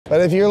But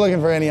if you're looking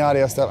for any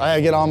audio stuff,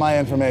 I get all my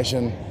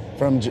information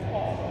from from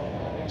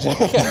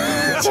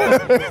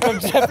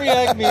Jeffrey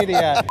Egg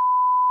Media.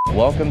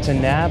 Welcome to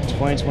NAB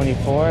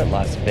 2024,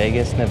 Las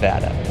Vegas,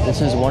 Nevada.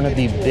 This is one of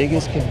the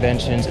biggest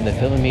conventions in the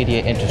film and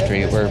media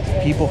industry where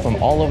people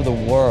from all over the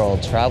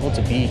world travel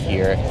to be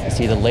here to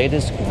see the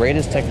latest,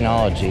 greatest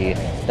technology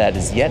that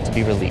is yet to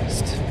be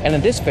released. And in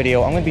this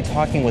video, I'm going to be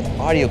talking with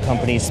audio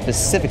companies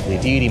specifically,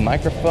 Deity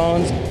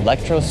Microphones,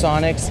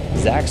 Lectrosonics,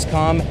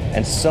 Zaxcom,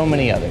 and so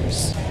many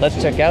others. Let's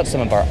check out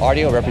some of our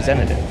audio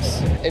representatives.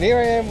 And here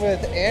I am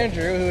with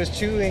Andrew, who is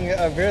chewing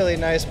a really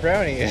nice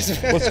brownie.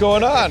 What's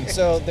going on?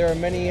 So there are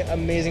many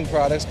amazing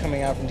products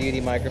coming out from Deity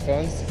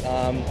Microphones.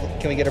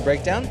 Can we get a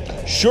breakdown?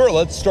 Sure,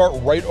 let's start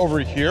right over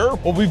here.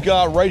 What we've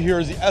got right here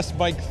is the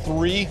S-Mic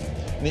 3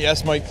 and the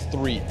S-Mic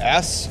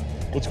 3S.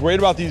 What's great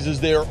about these is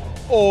they are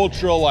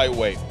ultra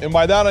lightweight. And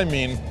by that I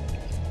mean,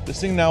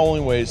 this thing now only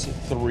weighs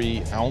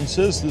 3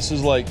 ounces. This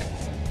is like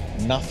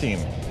nothing.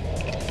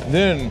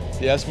 Then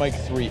the S-Mic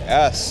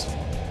 3S,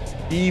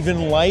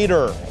 even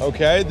lighter,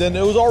 okay? Then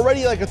it was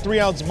already like a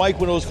 3-ounce mic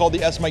when it was called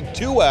the S-Mic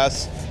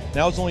 2S.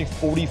 Now it's only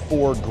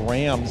 44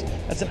 grams.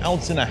 That's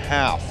 1.5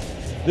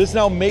 ounces. This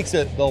now makes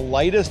it the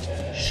lightest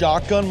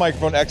shotgun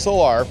microphone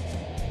XLR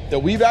that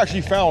we've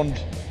actually found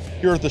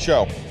here at the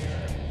show.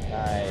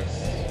 Nice.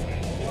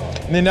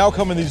 And they now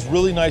come in these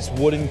really nice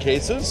wooden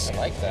cases. I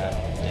like that.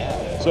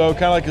 Yeah. So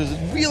kind of like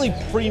this really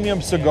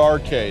premium cigar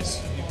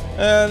case.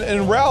 And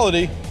in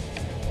reality,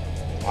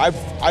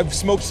 I've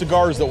smoked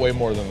cigars that weigh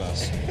more than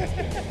this.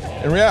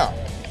 And yeah,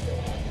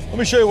 let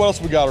me show you what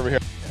else we got over here.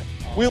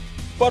 We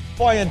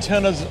butterfly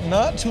antennas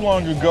not too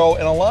long ago,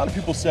 and a lot of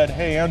people said,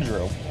 hey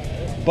Andrew,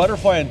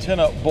 butterfly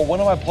antenna, but what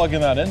am I plugging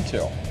that into?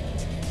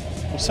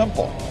 Well,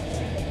 simple.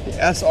 The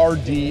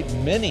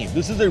SRD Mini.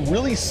 This is a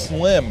really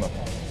slim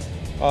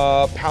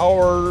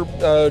power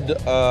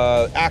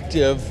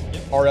active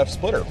RF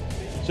splitter.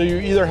 So you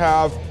either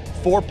have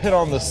 4-pin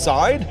on the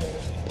side,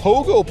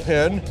 pogo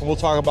pin, and we'll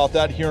talk about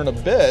that here in a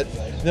bit.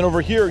 And then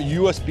over here,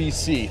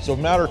 USB-C. So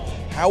no matter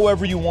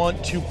however you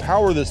want to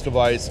power this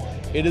device,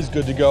 it is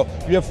good to go.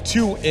 You have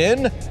 2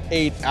 in,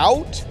 8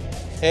 out,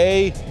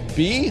 A,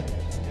 B.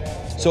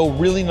 So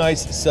really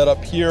nice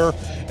setup here.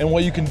 And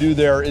what you can do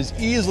there is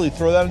easily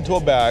throw that into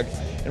a bag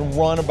and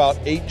run about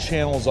 8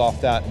 channels off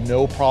that,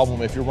 no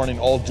problem. If you're running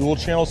all dual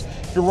channels,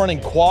 if you're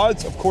running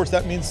quads, of course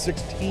that means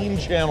 16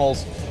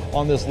 channels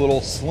on this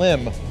little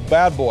slim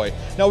bad boy.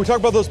 Now we talk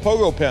about those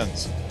pogo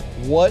pins.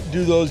 What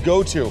do those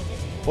go to?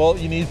 Well,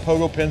 you need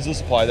pogo pins to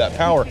supply that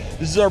power.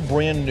 This is our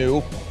brand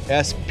new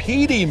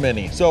SPD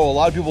Mini. So a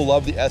lot of people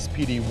love the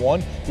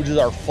SPD1, which is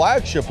our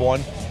flagship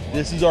one.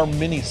 This is our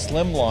mini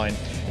slim line.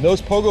 And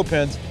those pogo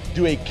pins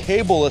do a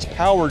cableless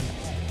power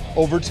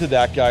over to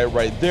that guy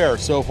right there.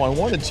 So if I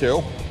wanted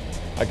to,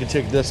 I could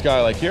take this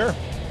guy like here,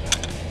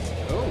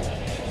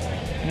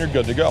 and you're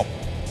good to go.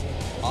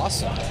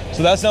 Awesome.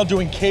 So that's now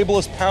doing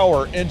cableless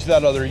power into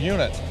that other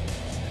unit.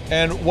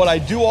 And what I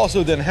do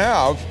also then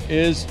have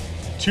is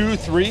 2,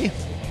 3,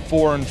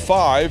 4, and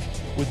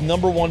 5, with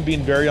number 1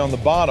 being buried on the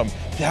bottom.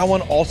 That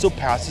one also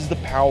passes the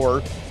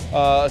power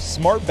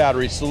smart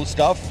battery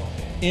stuff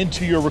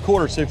into your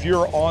recorder. So if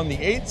you're on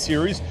the 8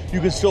 series, you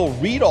can still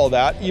read all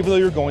that even though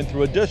you're going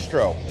through a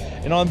distro.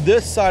 And on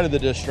this side of the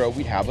distro,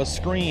 we have a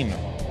screen.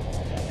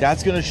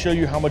 That's gonna show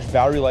you how much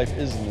battery life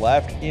is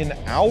left in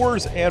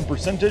hours and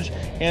percentage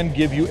and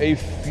give you a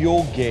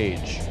fuel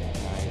gauge.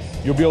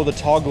 You'll be able to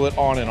toggle it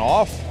on and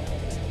off.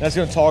 That's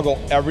gonna toggle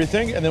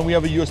everything. And then we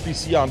have a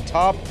USB-C on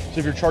top. So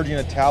if you're charging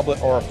a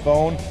tablet or a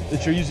phone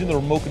that you're using the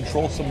remote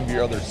control some of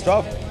your other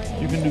stuff,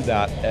 you can do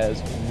that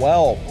as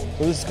well.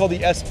 So this is called the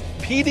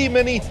SPD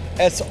Mini,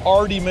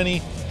 SRD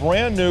Mini,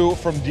 brand new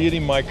from Deity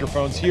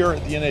Microphones here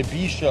at the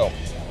NAB show.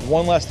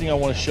 One last thing I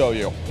want to show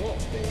you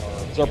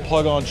is our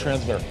plug-on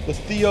transmitter. The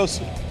Theos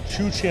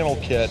 2-channel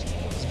kit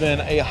has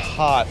been a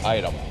hot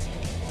item.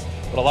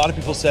 But a lot of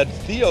people said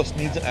Theos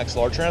needs an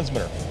XLR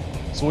transmitter.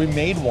 So we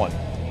made one.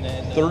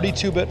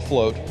 32-bit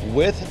float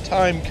with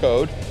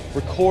timecode,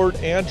 record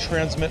and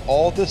transmit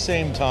all at the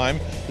same time.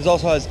 This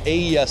also has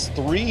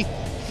AES-3,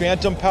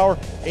 phantom power,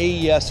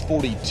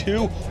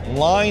 AES-42,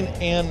 line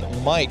and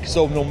mic.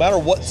 So no matter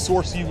what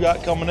source you've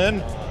got coming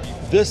in,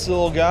 this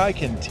little guy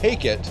can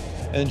take it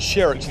and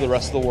share it to the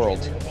rest of the world.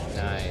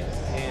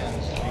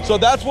 Nice. So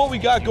that's what we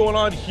got going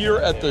on here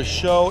at the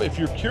show. If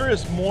you're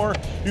curious more,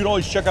 you can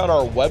always check out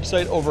our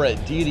website over at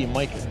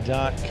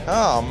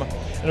deitymic.com.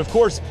 And of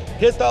course,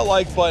 hit that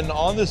like button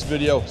on this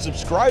video,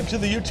 subscribe to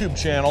the YouTube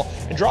channel,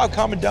 and drop a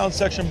comment down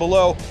section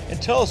below and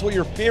tell us what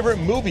your favorite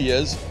movie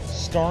is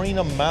starring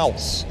a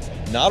mouse.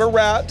 Not a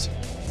rat,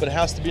 but it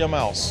has to be a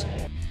mouse.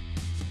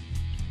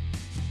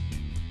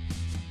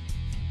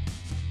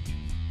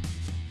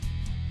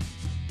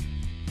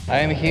 I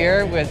am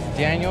here with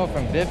Daniel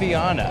from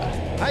Viviana.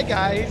 Hi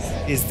guys.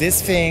 Is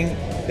this thing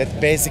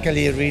that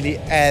basically really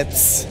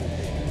adds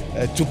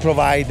to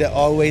provide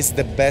always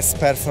the best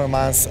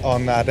performance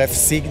on a ref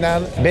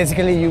signal.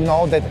 Basically, you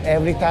know that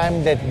every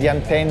time that the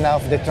antenna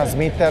of the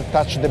transmitter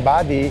touches the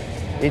body,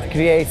 it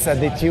creates a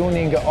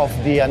detuning of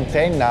the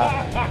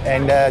antenna,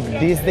 and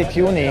this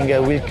detuning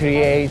will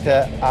create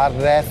a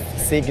RF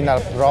signal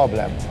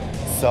problem.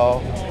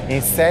 So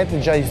instead,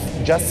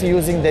 just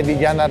using the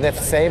Viviana RF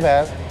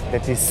saver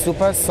that is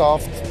super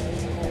soft,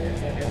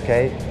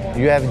 okay,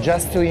 you have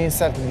just to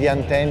insert the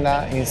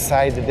antenna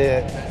inside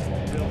the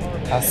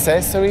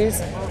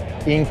accessories,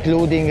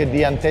 including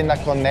the antenna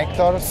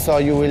connector, so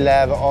you will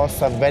have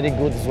also a very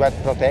good sweat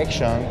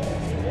protection.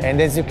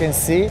 And as you can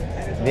see,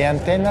 the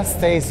antenna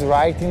stays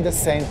right in the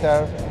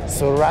center,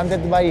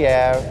 surrounded by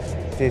air.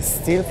 It is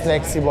still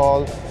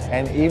flexible,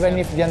 and even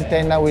if the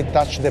antenna will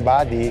touch the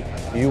body,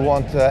 you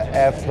won't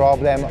have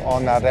problem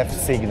on a RF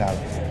signal.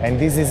 And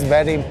this is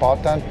very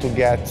important to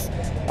get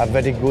a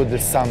very good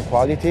sound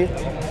quality.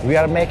 We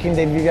are making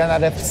the Viviana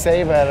RF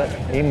saver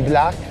in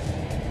black,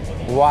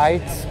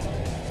 white,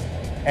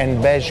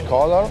 and beige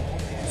color,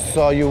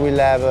 so you will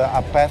have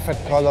a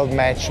perfect color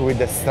match with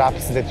the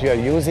straps that you are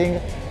using,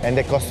 and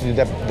the costume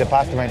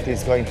department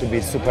is going to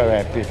be super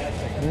happy.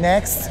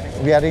 Next,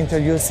 we are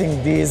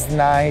introducing this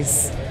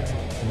nice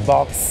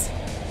box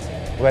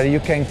where you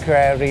can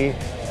carry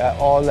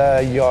all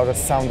your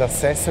sound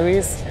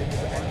accessories,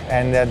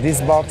 and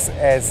this box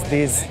has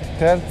this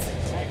third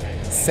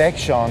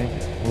section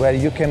where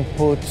you can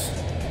put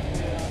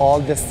all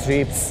the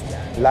strips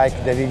like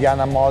the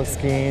Viviana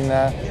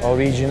Moleskine,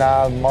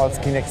 original,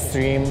 Moleskine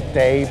Extreme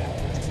tape,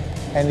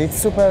 and it's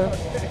super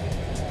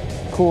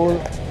cool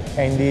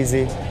and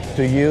easy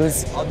to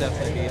use. I'll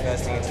definitely be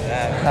investing into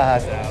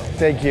that.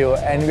 Thank you.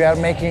 And we are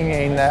making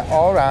in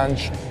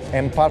orange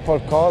and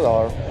purple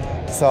color,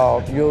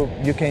 so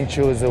you can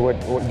choose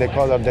the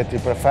color that you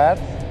prefer.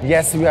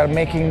 Yes, we are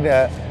making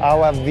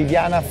our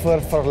Viviana Fur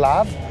for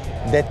Love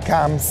that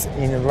comes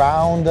in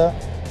round,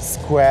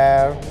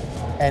 square,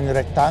 and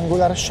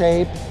rectangular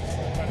shape.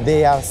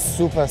 They are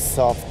super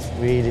soft,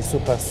 really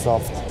super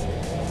soft.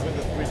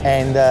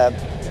 And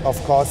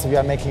of course, we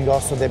are making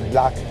also the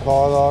black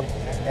color.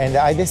 And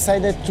I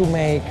decided to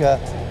make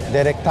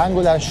the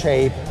rectangular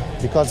shape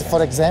because,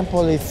 for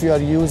example, if you are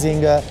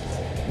using the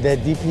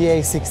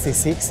DPA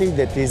 6060,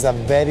 that is a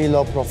very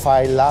low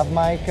profile lav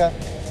mic,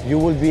 you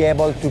will be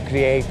able to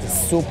create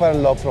super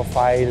low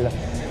profile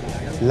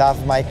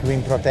lav mic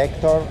wind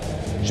protector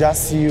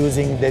just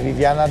using the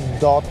Viviana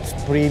Dot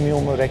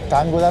Premium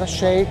rectangular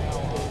shape.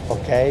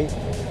 Okay,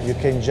 you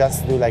can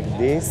just do like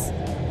this.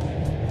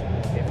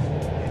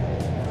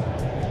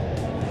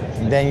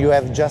 Then you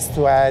have just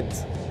to add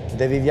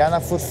the Viviana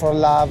Food for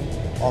Love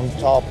on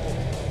top.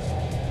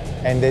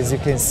 And as you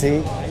can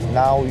see,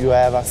 now you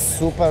have a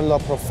super low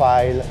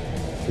profile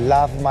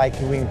lav mic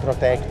wing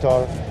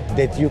protector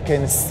that you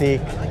can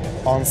stick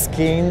on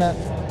skin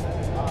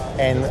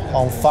and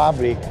on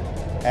fabric.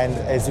 And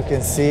as you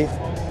can see,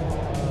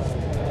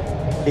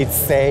 it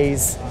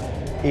stays,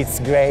 it's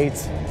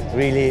great,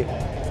 really.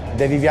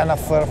 The Viviana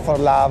Fur for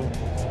Love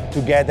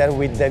together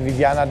with the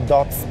Viviana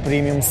Dots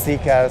premium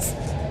stickers,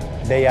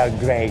 they are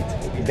great.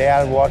 They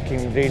are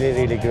working really,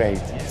 really great.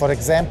 For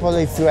example,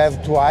 if you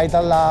have to hide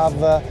a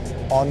lav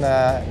on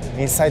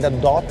inside a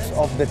dot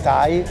of the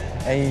tie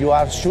and you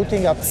are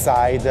shooting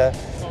outside,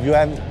 you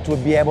have to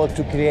be able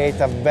to create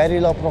a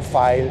very low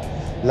profile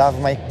lav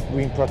mic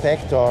wing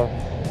protector,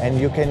 and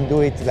you can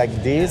do it like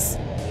this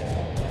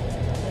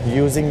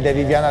using the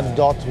Viviana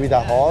Dot with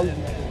a hole.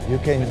 You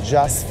can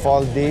just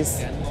fold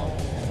this.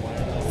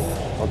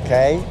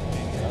 Okay,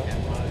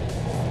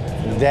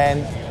 then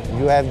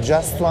you have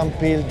just to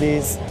unpeel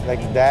this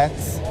like that,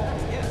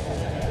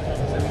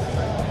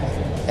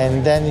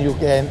 and then you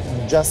can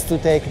just to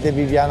take the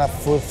Viviana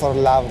Fur for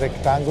Love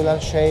rectangular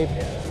shape,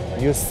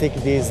 you stick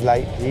this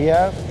like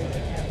here,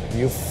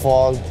 you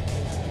fold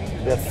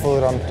the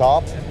fur on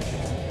top,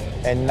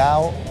 and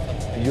now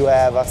you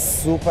have a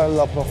super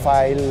low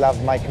profile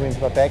lav mic wind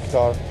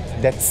protector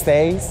that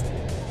stays,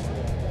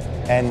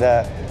 and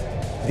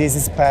this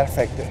is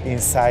perfect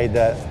inside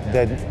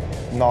the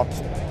knot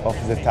of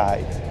the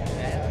tie.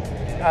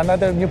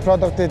 Another new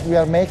product that we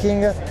are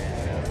making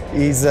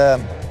is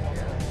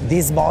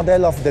this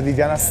model of the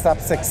Viviana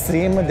Straps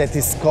Extreme that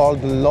is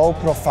called low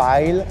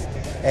profile.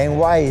 And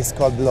why is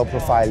called low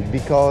profile?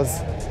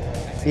 Because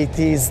it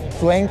is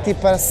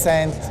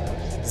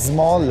 20%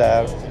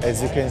 smaller,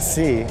 as you can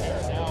see,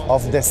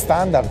 of the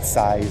standard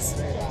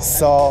size.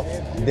 So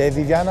the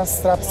Viviana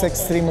Straps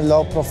Extreme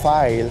low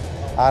profile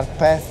are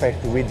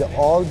perfect with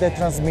all the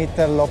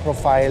transmitter low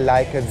profile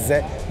like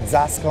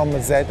Zaxcom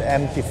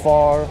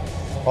ZMT4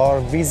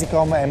 or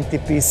Wisycom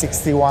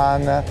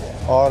MTP61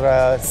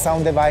 or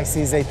Sound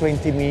Devices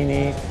A20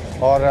 Mini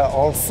or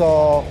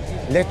also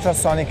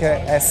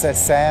Lectrosonics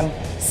SSM.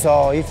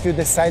 So if you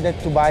decided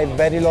to buy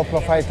very low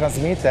profile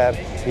transmitter,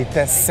 it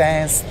has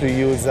sense to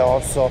use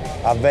also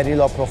a very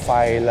low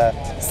profile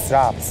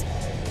straps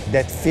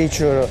that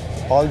feature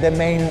all the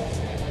main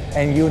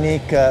and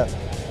unique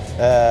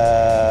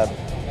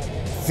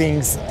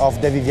things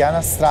of the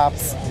Viviana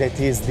straps, that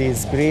is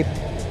this grip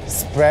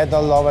spread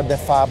all over the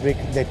fabric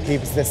that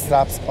keeps the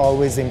straps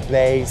always in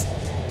place,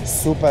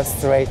 super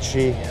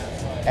stretchy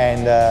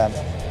and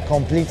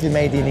completely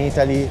made in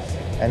Italy,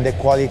 and the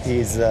quality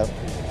is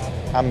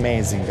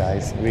amazing,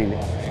 guys, really.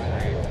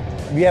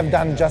 We have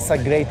done just a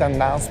great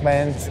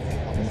announcement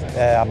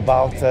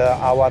about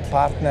our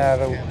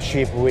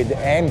partnership with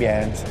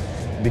Ambient,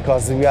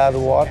 because we are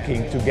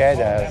working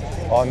together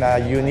on a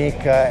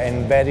unique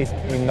and very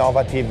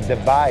innovative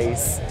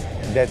device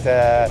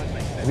that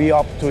we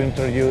hope to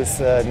introduce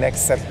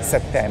next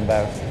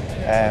September.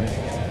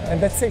 And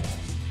that's it.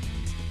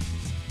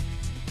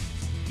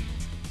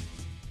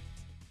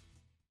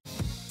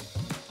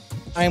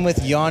 I'm with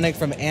Yannick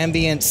from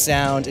Ambient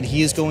Sound, and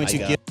he is going to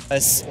give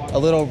us a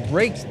little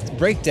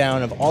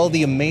breakdown of all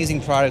the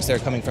amazing products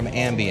that are coming from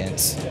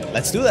Ambient.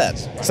 Let's do that.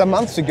 Some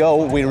months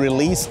ago, we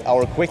released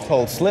our Quick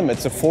Pole Slim.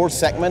 It's a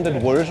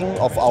 4-segmented version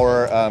of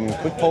our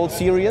Quick Pole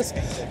series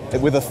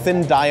with a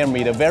thin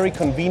diameter, very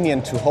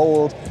convenient to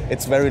hold.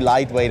 It's very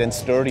lightweight and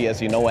sturdy,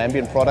 as you know,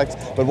 Ambient products.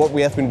 But what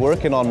we have been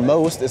working on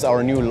most is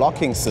our new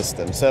locking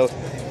system. So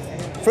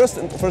first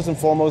and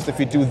foremost, if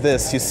you do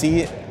this, you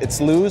see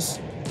it's loose,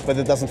 but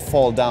it doesn't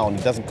fall down,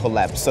 it doesn't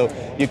collapse. So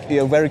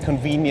you're very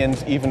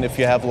convenient, even if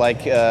you have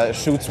like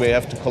shoots where you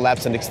have to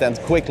collapse and extend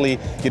quickly,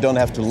 you don't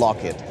have to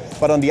lock it.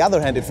 But on the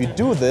other hand, if you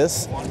do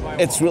this,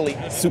 it's really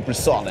super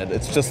solid.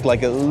 It's just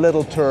like a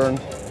little turn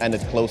and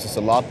it closes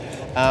a lot.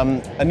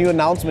 A new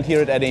announcement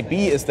here at NAB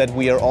is that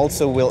we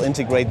will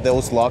integrate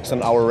those locks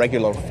on our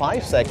regular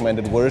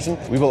 5-segmented version.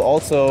 We will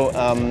also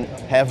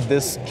have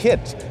this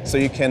kit, so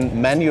you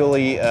can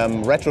manually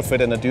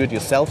retrofit in a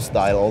do-it-yourself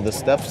style all this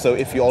stuff. So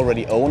if you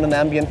already own an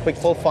Ambient Quick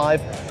Pole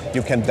 5,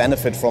 you can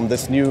benefit from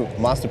this new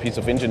masterpiece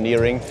of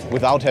engineering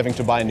without having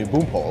to buy a new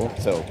boom pole.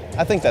 So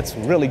I think that's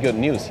really good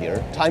news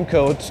here.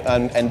 Timecode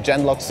and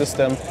Genlock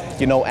system,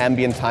 you know,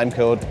 Ambient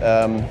Timecode.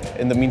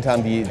 In the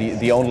meantime,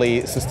 the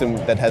only system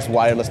that has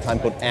wireless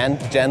timecode and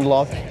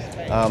Genlock.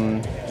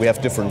 We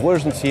have different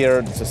versions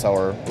here. This is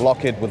our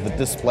locket with the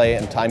display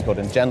and timecode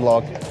and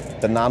Genlock.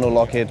 The Nano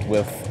locket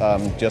with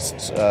just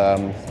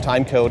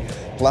timecode,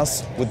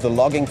 plus with the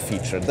logging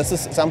feature. This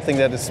is something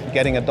that is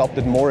getting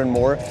adopted more and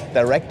more.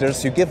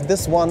 Directors, you give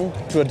this one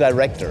to a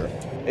director.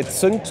 It's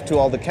synced to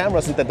all the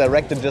cameras, and the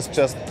director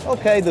just,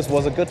 okay, this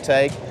was a good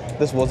take,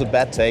 this was a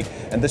bad take,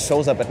 and this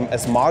shows up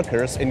as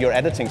markers in your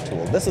editing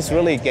tool. This is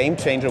really a game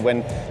changer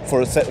when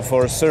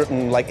for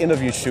certain like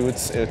interview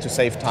shoots to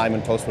save time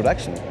in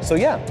post-production. So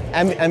yeah,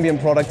 Ambient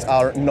products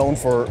are known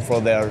for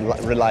their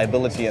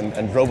reliability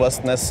and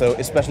robustness. So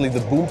especially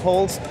the boom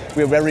poles,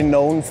 we're very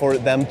known for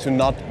them to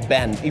not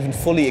bend, even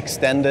fully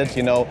extended.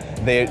 You know,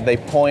 they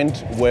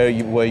point where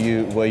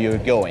you're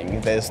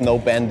going. There's no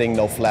bending,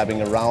 no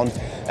flapping around.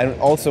 And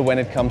also when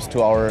it comes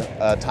to our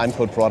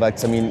timecode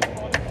products, I mean,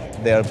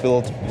 they're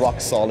built rock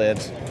solid,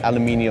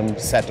 aluminium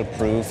set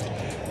approved.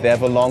 They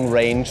have a long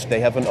range. They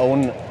have an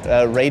own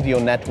radio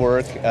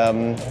network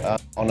on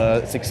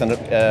a 600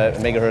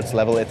 megahertz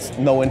level. It's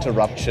no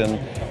interruption,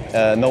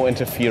 no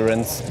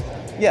interference.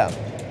 Yeah,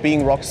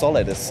 being rock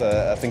solid is,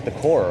 I think, the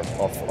core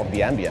of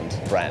the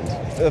Ambient brand.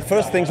 The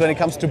first things when it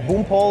comes to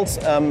boom poles,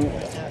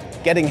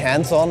 getting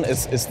hands-on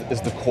is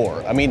the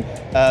core. I mean,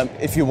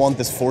 if you want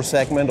this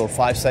 4-segment or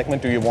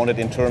 5-segment, do you want it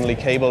internally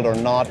cabled or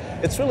not?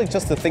 It's really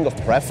just a thing of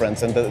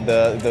preference, and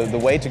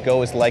the way to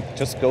go is like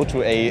just go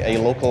to a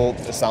local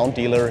sound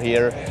dealer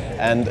here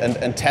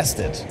and test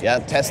it. Yeah,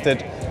 test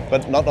it.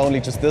 But not only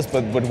just this,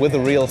 but with a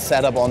real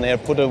setup on there,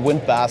 put a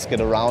wind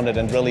basket around it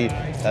and really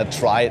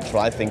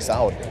try things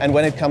out. And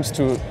when it comes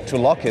to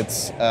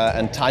lockets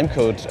and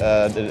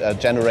timecode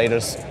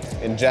generators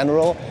in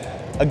general,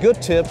 a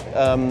good tip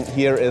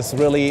here is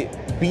really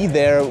be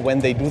there when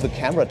they do the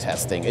camera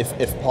testing,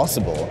 if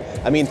possible.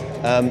 I mean,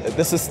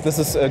 this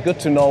is good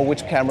to know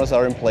which cameras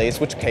are in place,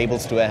 which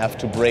cables do I have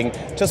to bring.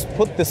 Just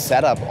put this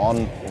setup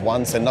on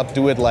once and not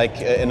do it like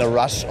in a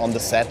rush on the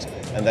set,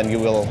 and then you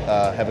will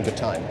have a good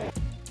time.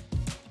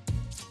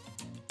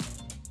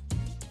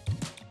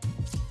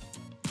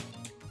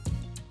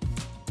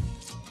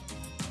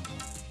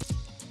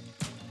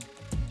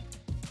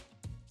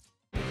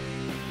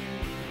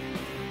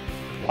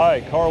 Hi,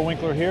 Carl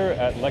Winkler here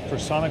at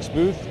Lectrosonics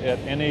booth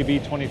at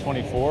NAB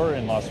 2024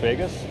 in Las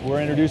Vegas.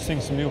 We're introducing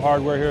some new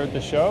hardware here at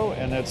the show,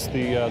 and it's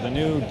the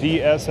new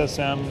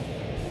DSSM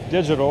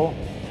digital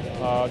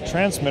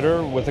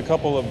transmitter with a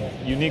couple of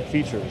unique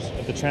features.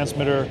 The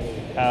transmitter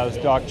has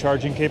dock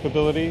charging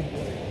capability.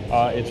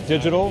 It's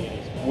digital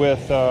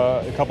with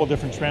a couple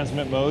different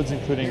transmit modes,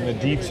 including the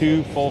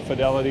D2 full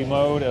fidelity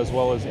mode, as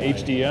well as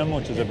HDM,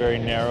 which is a very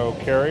narrow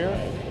carrier,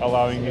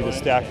 allowing you to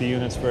stack the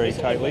units very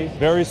tightly.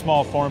 Very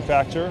small form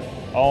factor,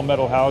 all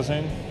metal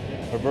housing,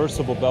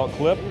 reversible belt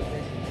clip.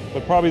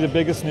 But probably the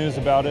biggest news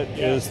about it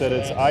is that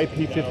it's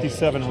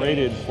IP57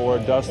 rated for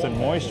dust and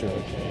moisture.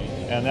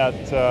 And that,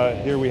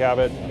 here we have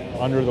it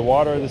under the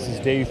water. This is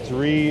day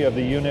 3 of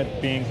the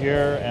unit being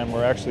here, and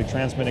we're actually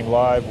transmitting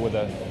live with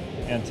an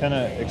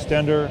antenna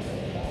extender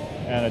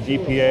and a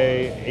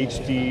DPA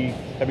HD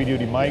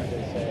heavy-duty mic,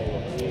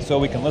 so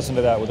we can listen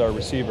to that with our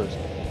receivers.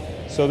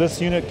 So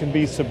this unit can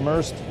be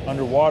submersed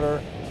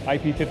underwater.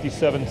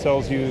 IP57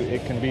 tells you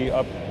it can be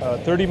up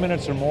 30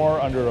 minutes or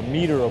more under a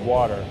meter of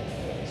water.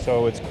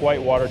 So it's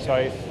quite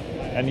watertight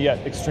and yet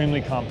extremely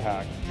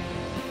compact.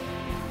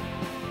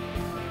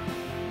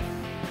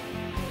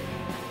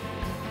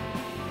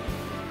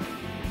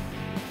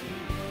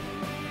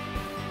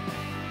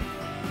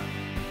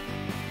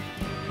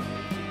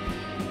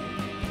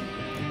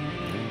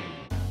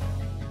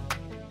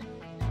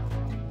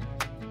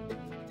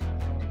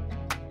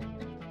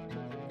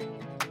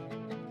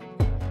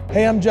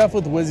 Hey, I'm Jeff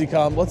with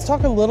Wisycom. Let's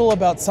talk a little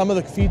about some of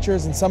the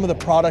features and some of the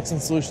products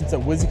and solutions that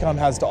Wisycom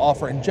has to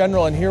offer in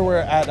general, and here we're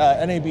at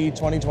NAB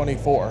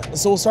 2024.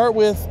 So we'll start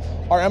with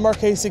our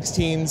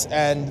MRK16s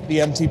and the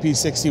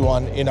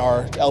MTP61 in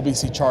our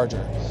LBC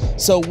charger.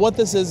 So what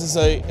this is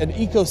an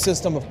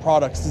ecosystem of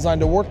products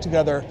designed to work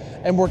together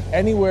and work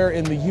anywhere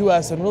in the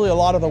US and really a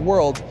lot of the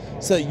world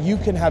so that you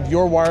can have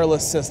your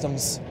wireless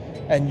systems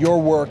and your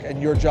work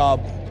and your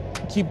job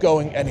keep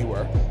going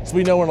anywhere. So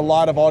we know in a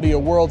lot of audio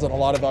worlds and a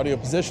lot of audio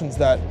positions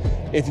that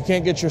if you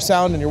can't get your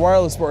sound and your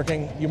wireless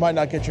working, you might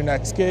not get your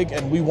next gig,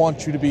 and we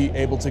want you to be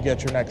able to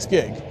get your next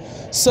gig.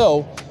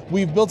 So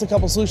we've built a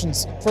couple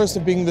solutions. First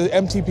of being the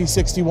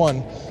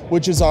MTP61,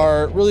 which is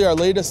really our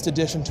latest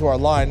addition to our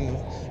line.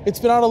 It's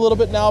been out a little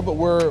bit now, but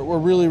we're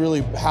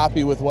really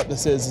happy with what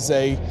this is. It's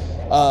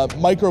a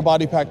micro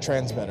body pack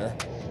transmitter.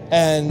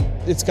 And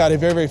it's got a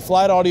very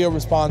flat audio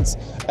response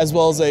as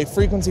well as a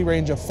frequency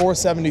range of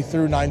 470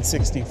 through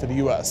 960 for the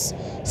US.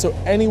 So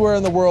anywhere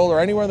in the world or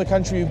anywhere in the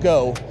country you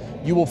go,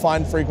 you will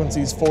find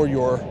frequencies for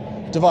your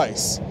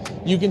device.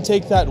 You can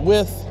take that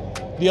with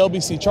the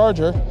LBC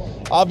charger,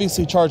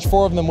 obviously charge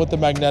 4 of them with the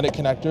magnetic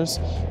connectors,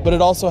 but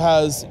it also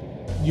has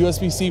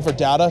USB-C for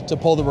data to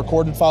pull the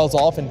recorded files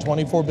off in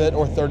 24-bit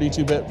or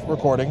 32-bit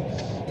recording,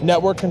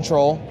 network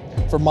control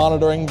for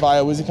monitoring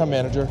via Wisycom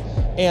Manager,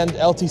 and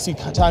LTC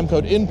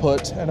timecode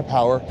input and a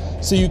power,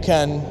 so you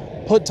can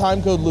put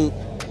timecode loop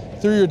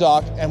through your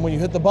dock, and when you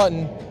hit the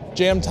button,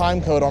 jam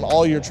timecode on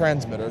all your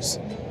transmitters.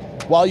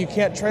 While you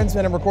can't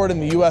transmit and record in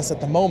the US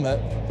at the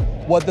moment,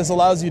 what this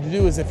allows you to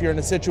do is if you're in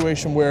a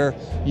situation where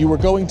you were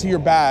going to your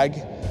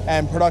bag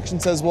and production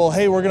says, well,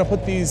 hey, we're gonna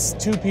put these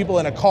 2 people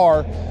in a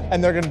car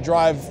and they're gonna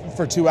drive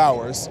for 2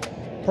 hours.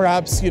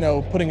 Perhaps,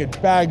 putting a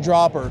bag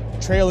drop or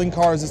trailing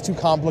cars is too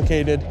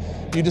complicated.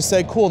 You just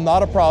say, cool,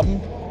 not a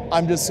problem.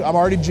 I'm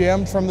already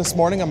jammed from this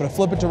morning. I'm gonna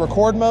flip it to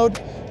record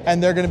mode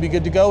and they're gonna be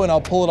good to go, and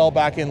I'll pull it all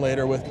back in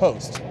later with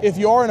post. If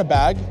you are in a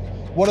bag,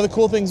 one of the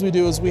cool things we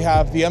do is we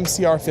have the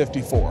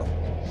MCR54.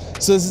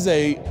 So this is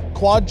a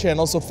quad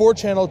channel, so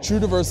 4-channel true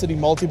diversity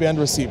multiband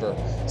receiver.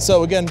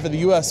 So again, for the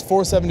US,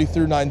 470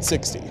 through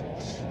 960.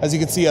 As you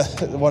can see,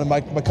 one of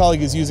my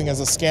colleague is using as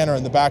a scanner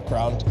in the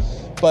background,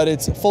 but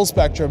it's full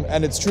spectrum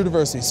and it's true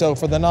diversity. So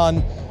for the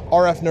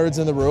non-RF nerds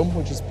in the room,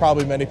 which is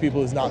probably many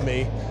people who's not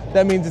me,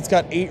 that means it's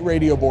got 8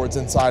 radio boards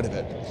inside of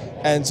it.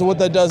 And so what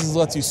that does is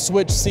lets you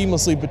switch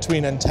seamlessly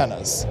between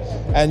antennas.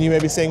 And you may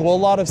be saying, well, a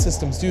lot of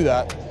systems do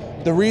that.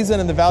 The reason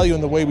and the value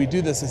in the way we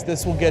do this is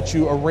this will get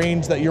you a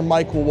range that your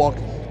mic will walk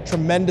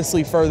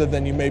tremendously further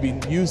than you may be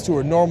used to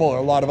or normal or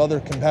a lot of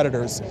other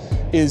competitors,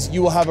 is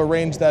you will have a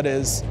range that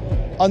is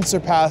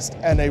unsurpassed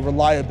and a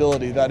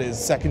reliability that is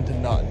second to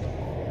none.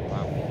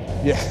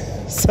 Wow. Yeah,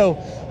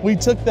 so we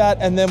took that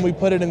and then we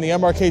put it in the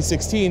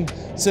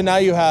MRK16, so now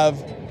you have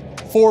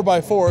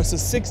 4x4, so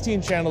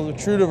 16 channels of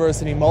true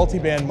diversity,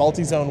 multi-band,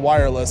 multi-zone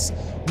wireless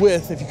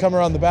with, if you come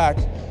around the back,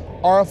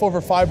 RF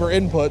over fiber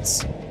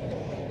inputs.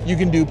 You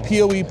can do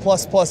PoE++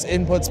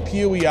 inputs,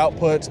 PoE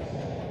output,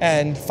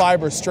 and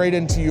fiber straight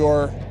into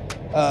your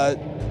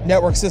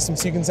network system,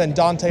 so you can send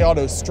Dante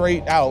Auto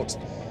straight out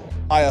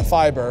via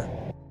fiber,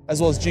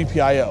 as well as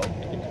GPIO.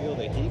 You can feel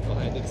the heat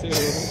behind it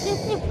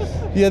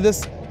too. Yeah,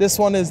 this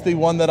one is the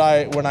one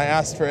that when I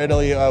asked for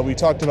Italy, we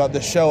talked about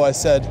this show, I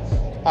said,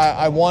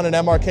 I want an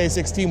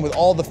MRK16 with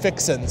all the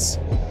fixins,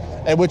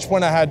 at which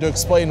point I had to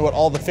explain what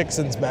all the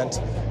fixins meant,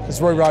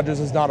 because Roy Rogers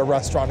is not a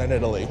restaurant in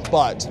Italy,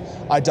 but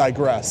I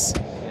digress.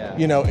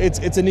 Yeah.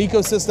 It's an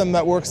ecosystem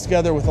that works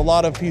together with a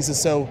lot of pieces,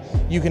 so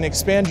you can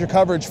expand your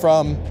coverage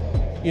from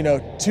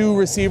 2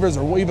 receivers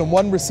or even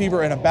 1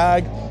 receiver in a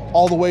bag,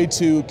 all the way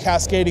to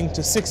cascading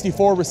to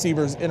 64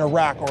 receivers in a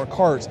rack or a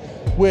cart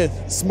with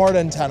smart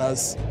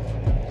antennas,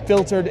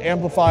 filtered,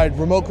 amplified,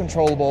 remote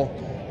controllable,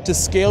 to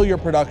scale your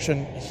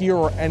production here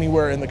or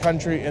anywhere in the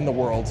country, in the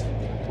world,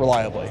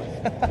 reliably.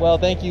 Well,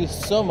 thank you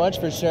so much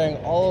for sharing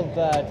all of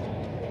that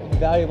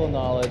valuable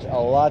knowledge, a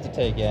lot to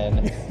take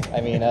in. I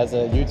mean, as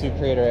a YouTube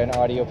creator and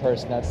audio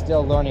person that's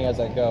still learning as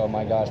I go,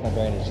 my gosh, my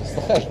brain is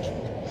just like,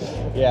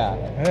 yeah.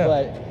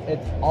 But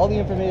all the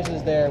information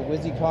is there.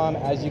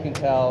 Wisycom, as you can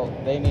tell,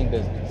 they mean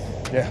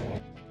business. Yeah.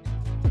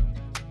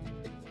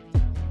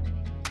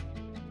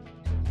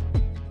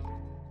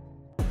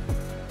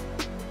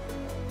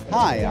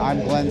 Hi,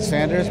 I'm Glenn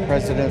Sanders,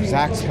 president of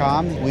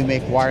Zaxcom. We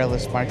make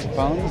wireless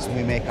microphones,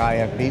 we make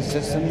IFB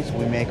systems,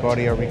 we make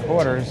audio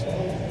recorders,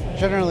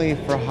 generally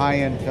for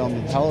high-end film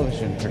and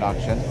television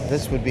production.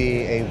 This would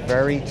be a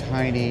very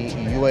tiny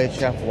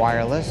UHF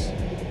wireless.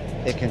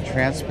 It can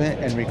transmit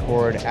and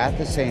record at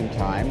the same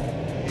time.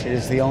 It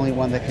is the only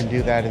one that can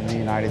do that in the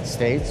United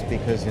States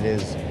because it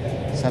is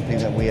something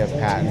that we have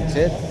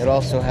patented. It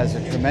also has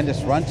a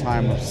tremendous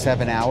runtime of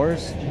 7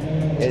 hours.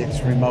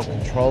 It's remote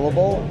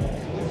controllable.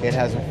 It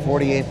has a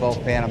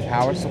 48-volt phantom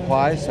power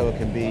supply, so it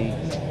can be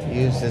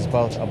used as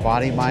both a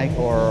body mic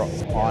or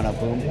on a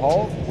boom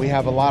pole. We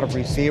have a lot of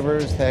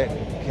receivers that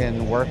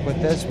can work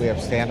with this. We have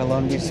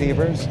standalone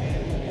receivers.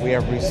 We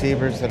have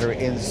receivers that are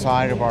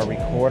inside of our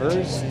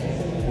recorders.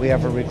 We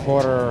have a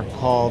recorder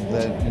called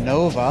the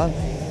Nova,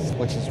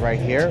 which is right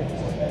here.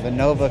 The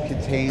Nova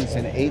contains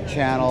an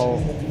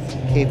 8-channel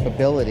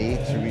capability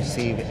to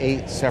receive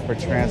 8 separate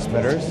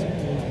transmitters.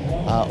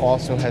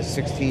 Also has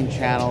 16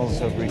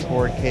 channels of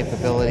record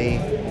capability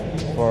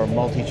for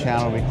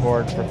multi-channel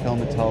record for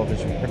film and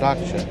television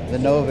production. The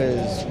Nova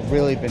has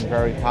really been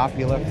very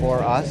popular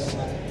for us,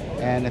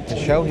 and at the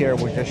show here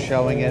we're just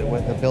showing it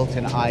with a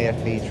built-in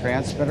IFB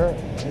transmitter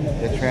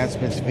that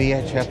transmits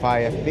VHF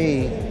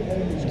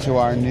IFB to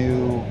our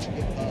new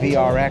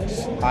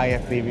VRX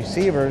IFB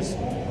receivers,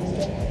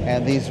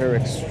 and these are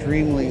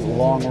extremely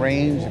long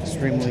range,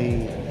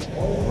 extremely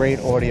great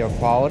audio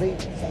quality.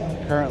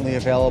 Currently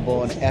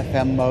available in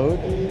FM mode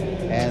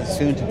and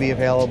soon to be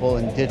available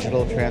in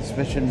digital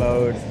transmission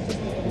mode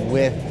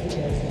with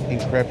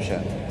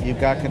encryption.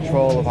 You've got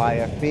control of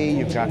IFB,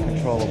 you've got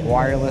control of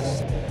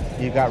wireless,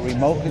 you've got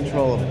remote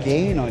control of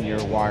gain on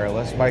your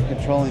wireless. By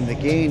controlling the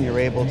gain, you're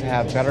able to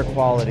have better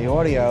quality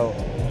audio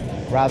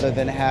rather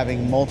than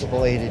having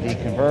multiple A to D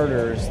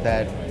converters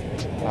that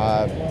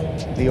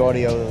the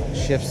audio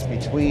shifts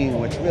between,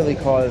 which really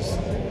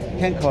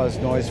can cause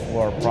noise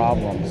floor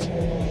problems.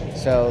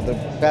 So the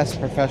best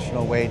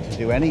professional way to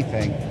do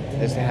anything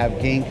is to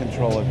have gain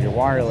control of your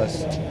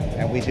wireless,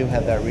 and we do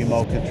have that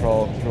remote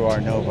control through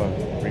our Nova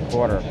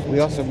recorder. We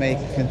also make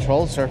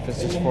control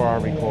surfaces for our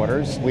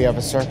recorders. We have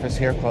a surface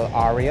here called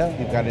Aria.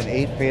 You've got an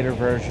 8-fader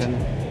version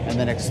and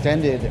then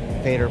extended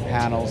fader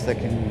panels that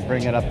can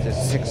bring it up to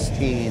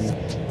 16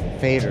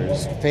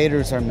 faders.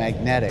 Faders are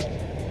magnetic,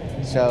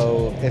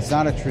 so it's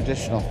not a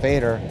traditional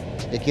fader.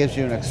 It gives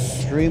you an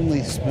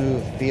extremely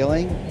smooth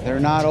feeling. They're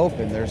not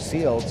open, they're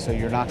sealed, so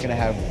you're not going to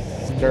have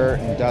dirt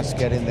and dust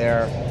get in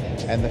there,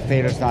 and the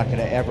fader's not going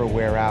to ever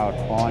wear out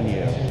on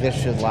you.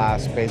 This should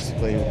last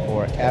basically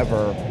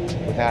forever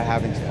without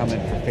having to come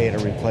in for fader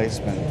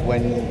replacement.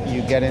 When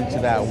you get into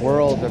that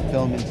world of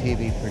film and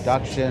TV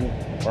production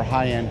or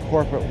high-end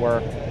corporate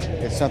work,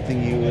 it's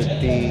something you would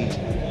be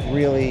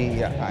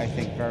really, I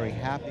think, very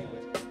happy with.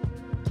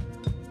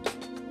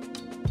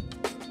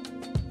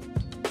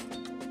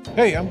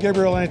 Hey, I'm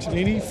Gabriel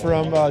Antonini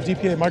from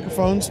DPA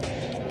Microphones,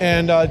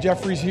 and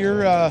Jeffrey's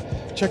here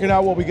checking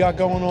out what we got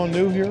going on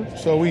new here.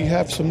 So we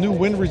have some new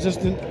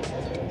wind-resistant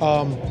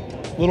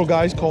little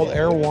guys called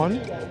Air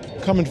 1,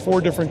 come in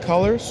 4 different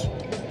colors.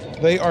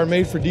 They are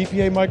made for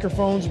DPA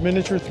microphones,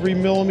 miniature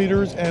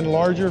 3mm and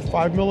larger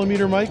 5mm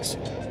mics,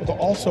 but they'll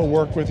also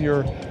work with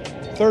your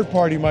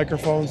third-party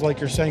microphones like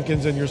your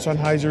Senkens and your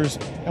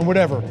Sennheisers and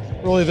whatever.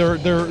 Really,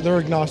 they're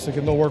agnostic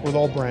and they'll work with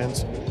all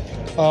brands.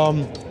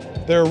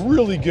 They're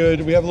really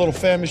good. We have a little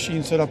fan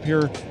machine set up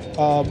here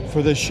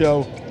for this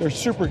show. They're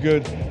super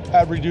good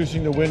at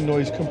reducing the wind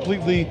noise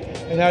completely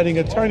and adding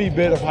a tiny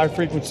bit of high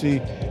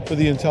frequency for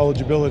the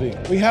intelligibility.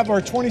 We have our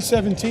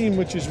 2017,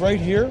 which is right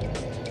here,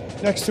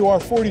 next to our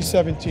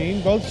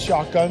 4017, both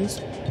shotguns.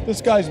 This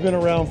guy's been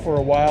around for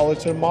a while.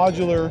 It's a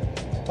modular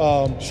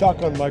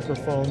shotgun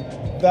microphone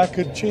that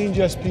could change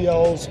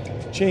SPLs,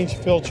 change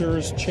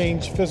filters,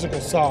 change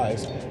physical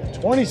size.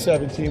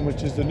 2017,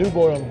 which is the new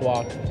boy on the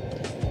block,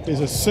 is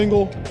a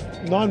single,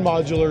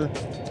 non-modular,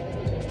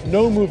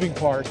 no moving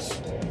parts,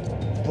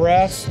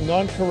 brass,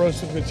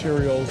 non-corrosive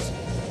materials,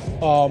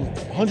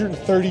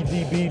 130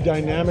 dB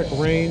dynamic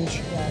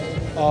range,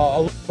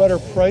 a little better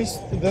price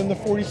than the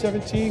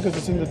 4017 because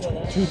it's in the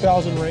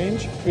 2000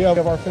 range. We have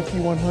our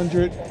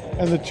 5100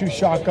 and the 2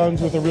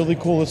 shotguns with a really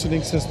cool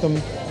listening system.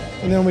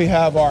 And then we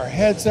have our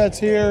headsets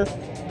here,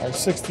 our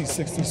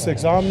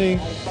 6066 Omni,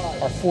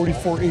 our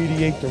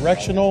 4488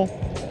 directional,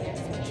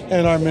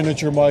 and our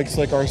miniature mics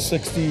like our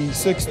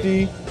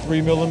 6060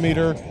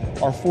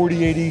 3mm, our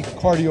 4080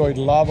 cardioid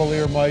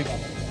lavalier mic,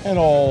 and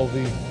all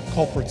the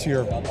culprits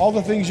here. All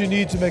the things you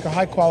need to make a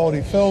high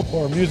quality film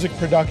or music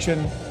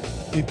production,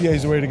 DPA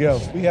is the way to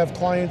go. We have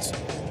clients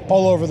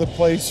all over the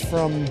place,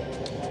 from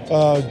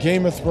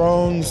Game of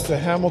Thrones to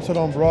Hamilton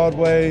on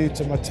Broadway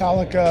to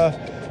Metallica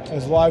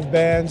as live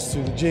bands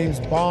to the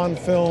James Bond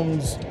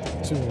films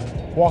to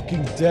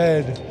Walking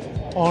Dead,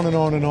 on and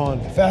on and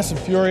on. Fast and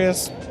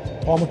Furious,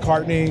 Paul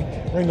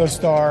McCartney, Ringo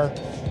Starr,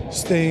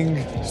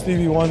 Sting,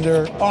 Stevie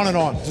Wonder, on and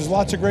on. There's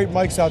lots of great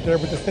mics out there,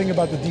 but the thing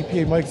about the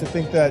DPA mics I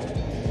think that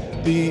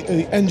the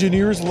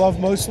engineers love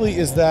mostly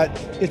is that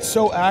it's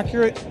so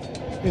accurate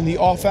in the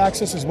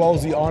off-axis as well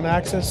as the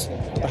on-axis,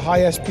 the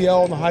high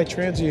SPL and the high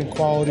transient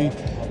quality,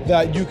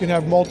 that you can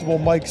have multiple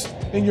mics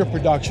in your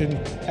production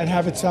and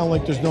have it sound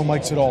like there's no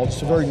mics at all.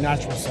 It's a very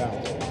natural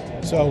sound.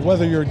 So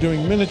whether you're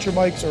doing miniature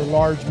mics or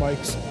large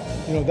mics,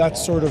 you know,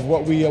 that's sort of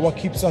what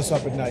keeps us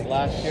up at night.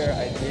 Last year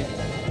I did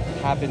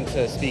happen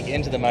to speak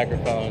into the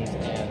microphones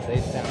and they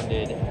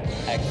sounded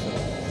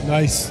excellent.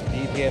 Nice.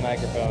 DPA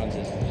Microphones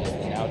is just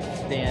an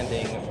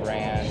outstanding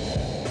brand,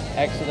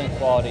 excellent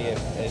quality,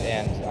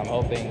 and I'm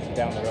hoping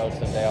down the road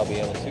someday I'll be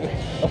able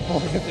to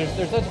afford it.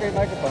 They're such great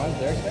microphones,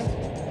 they're expensive.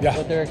 Yeah.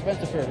 But they're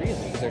expensive for a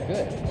reason, because they're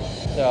good.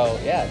 So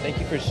yeah, thank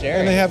you for sharing.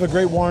 And they have a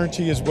great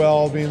warranty as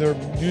well. I mean, they're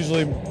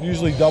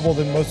usually double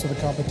than most of the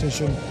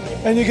competition.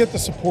 And you get the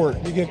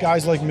support. You get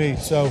guys like me.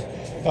 So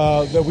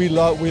that we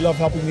love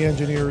helping the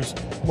engineers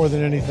more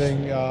than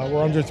anything.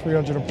 We're under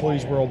 300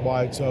 employees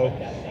worldwide, so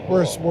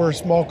we're a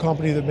small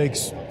company that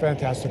makes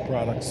fantastic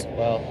products.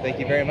 Well, thank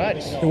you very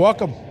much. You're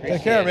welcome.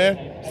 Take care, man.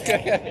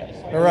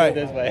 All right.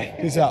 This way.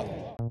 Peace out.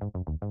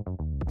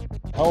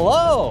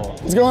 Hello.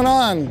 What's going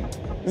on?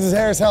 This is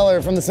Harris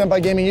Heller from the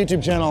Senpai Gaming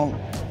YouTube channel.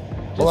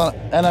 Hold on,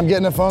 and I'm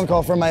getting a phone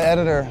call from my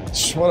editor.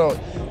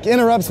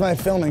 Interrupts my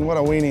filming, what a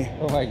weenie.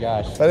 Oh my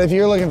gosh. But if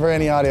you're looking for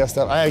any audio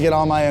stuff, I get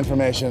all my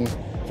information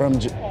from From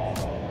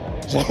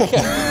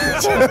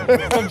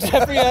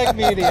Jeffrey Egg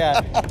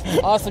Media.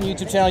 Awesome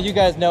YouTube channel, you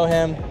guys know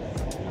him.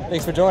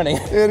 Thanks for joining.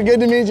 Dude, good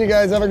to meet you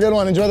guys, have a good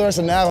one. Enjoy the rest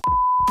of NAB.